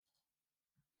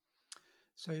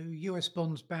So US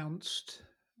bonds bounced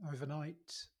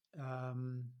overnight.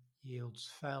 Yields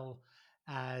fell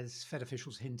as Fed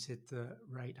officials hinted that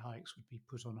rate hikes would be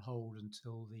put on hold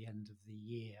until the end of the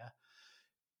year.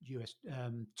 US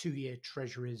 2-year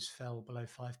treasuries fell below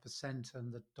 5%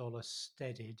 and the dollar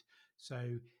steadied.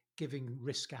 So, giving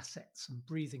risk assets some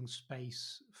breathing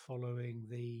space following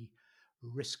the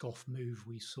risk off move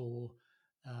we saw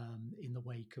in the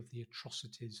wake of the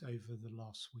atrocities over the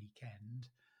last weekend.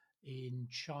 In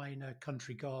China,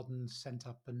 Country Gardens sent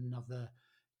up another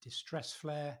distress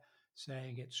flare,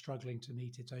 saying it's struggling to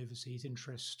meet its overseas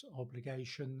interest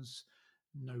obligations.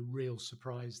 No real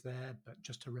surprise there, but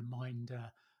just a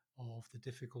reminder of the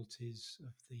difficulties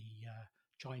of the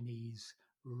Chinese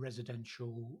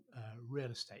residential real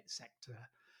estate sector.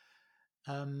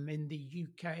 In the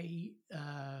UK,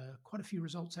 quite a few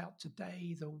results out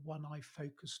today. The one I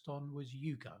focused on was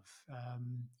YouGov.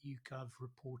 YouGov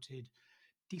reported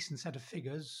decent set of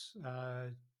figures,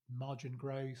 margin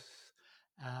growth,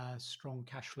 strong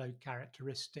cash flow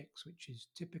characteristics, which is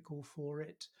typical for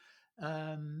it.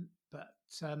 But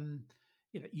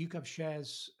YouGov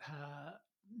shares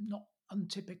not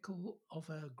untypical of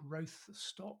a growth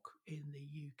stock in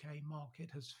the UK market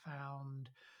has found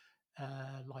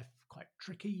life quite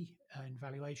tricky in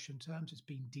valuation terms. It's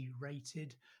been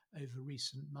derated over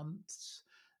recent months,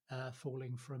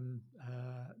 falling from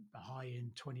a high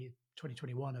in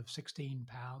 2021 of £16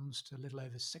 to a little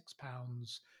over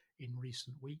 £6 in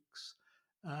recent weeks.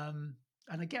 And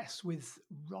I guess with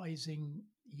rising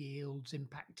yields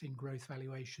impacting growth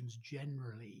valuations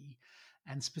generally,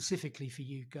 and specifically for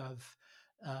YouGov,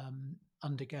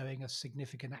 undergoing a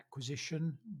significant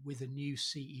acquisition with a new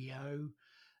CEO,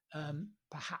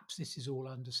 perhaps this is all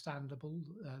understandable,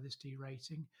 this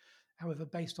derating. However,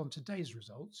 based on today's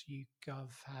results, YouGov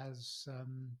has,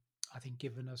 I think,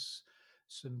 given us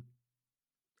some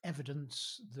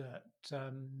evidence that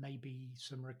maybe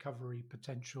some recovery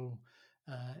potential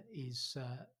is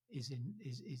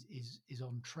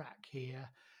on track here,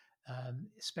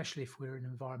 especially if we're in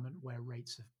an environment where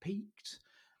rates have peaked.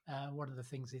 One of the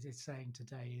things it is saying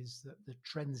today is that the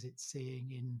trends it's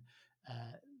seeing in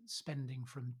spending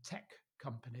from tech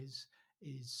companies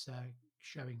is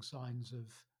showing signs of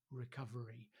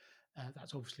recovery.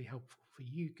 That's obviously helpful for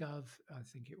YouGov. I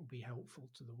think it will be helpful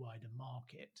to the wider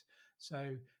market.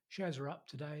 So shares are up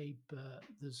today, but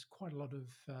there's quite a lot of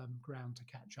ground to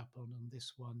catch up on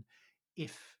this one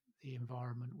if the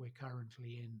environment we're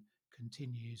currently in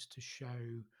continues to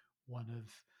show one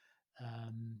of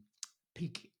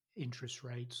peak interest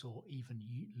rates or even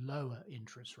lower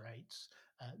interest rates.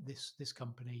 This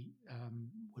company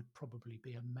would probably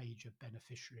be a major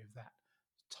beneficiary of that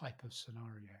type of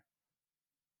scenario.